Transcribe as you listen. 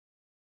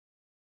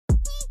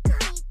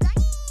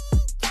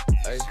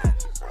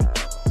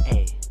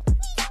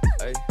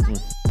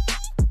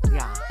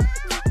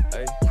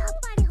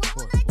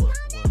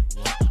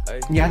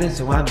Yeah, that's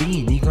who I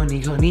be, Nico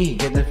Nico Nii.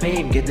 Get the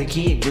fame, get the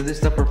key, do this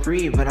stuff for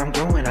free. But I'm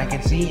growing, I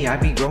can see, I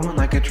be growing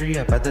like a tree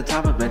up at the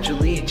top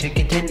eventually.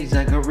 Chicken tendies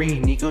like a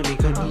reed, Nico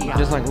Nico Nii.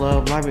 Just like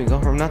Love Live, we go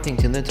from nothing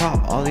to the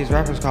top. All these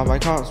rappers caught by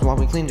cops while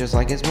we clean just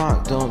like it's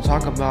mocked. Don't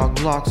talk about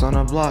blocks on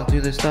a block,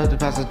 do this stuff to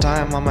pass the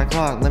time on my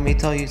clock. Let me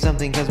tell you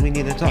something, cause we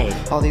need to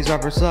talk. All these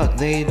rappers suck,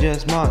 they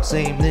just mock.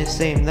 Same this,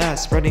 same that,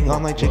 spreading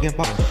on like chicken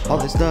pox. All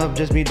this stuff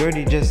just be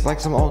dirty, just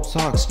like some old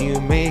socks. You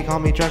may call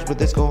me trash, but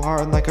this go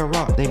hard like a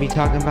rock. They be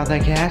talking about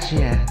that cash,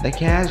 yeah, the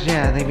cash,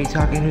 yeah. They be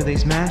talking who they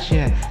smash,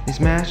 yeah, they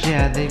smash,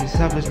 yeah. They be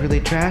stuff is really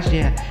trash,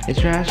 yeah,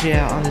 it's trash,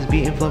 yeah. On this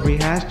beat and flow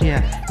rehashed,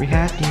 yeah,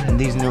 rehashed, yeah. And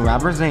these new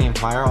rappers, they ain't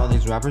fire. All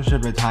these rappers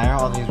should retire.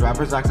 All these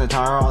rappers act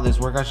satire. All this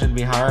work I should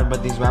be hired,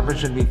 but these rappers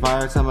should be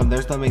fired. Some of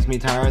their stuff makes me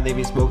tired. They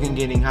be smoking,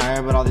 getting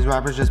higher, but all these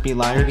rappers just be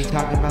liars. They be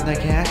talking about that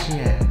cash,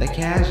 yeah, the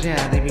cash,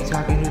 yeah. They be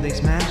talking who they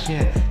smash,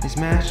 yeah, they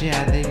smash,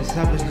 yeah. They be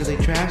stuff is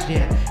really trash,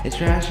 yeah, it's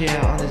trash,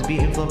 yeah. On this beat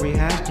and flow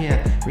rehashed,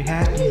 yeah,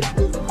 rehashed, yeah.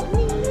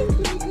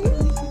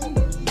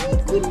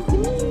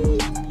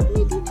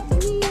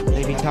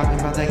 They be talking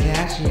about that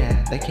cash,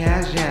 yeah, the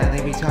cash, yeah.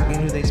 They be talking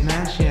who they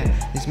smash, yeah,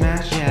 they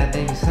smash, yeah.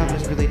 They be stuff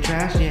is really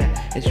trash,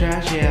 yeah, it's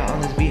trash, yeah.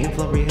 On this beat and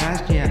flow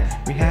rehashed,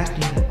 yeah, rehashed,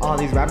 yeah. All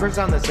these rappers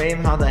sound the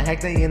same, how the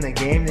heck they in the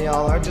game? They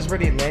all are just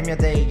pretty lame, yet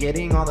they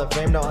getting all the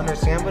fame. Don't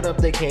understand what up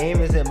they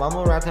came. Is it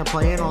mumble rap and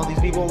playing? All these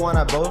people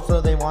wanna boast,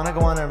 so they wanna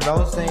go on and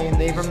roast, saying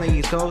they from the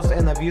East Coast,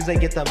 and the views they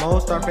get the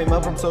most are fame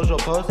up from social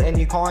posts, and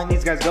you calling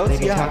these guys ghosts?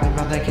 They be talking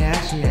about that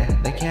cash, yeah,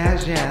 the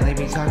cash, yeah. They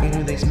be talking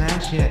who they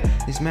smash, yeah,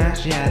 they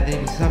smash, yeah. They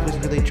be stuff is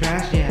really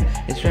trash,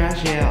 yeah, it's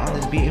trash, yeah. On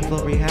this beat and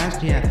flow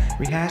rehashed, yeah,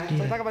 rehashed,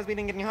 yeah. They talk about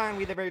speeding, getting high, and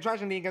we they're very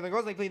trash indeed, because the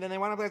girls they plead, then they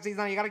wanna play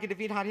season. You gotta get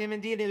defeat hot him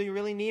indeed. Do you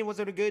really need? Was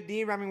it a good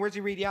deed? Rapping words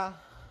you read, yeah.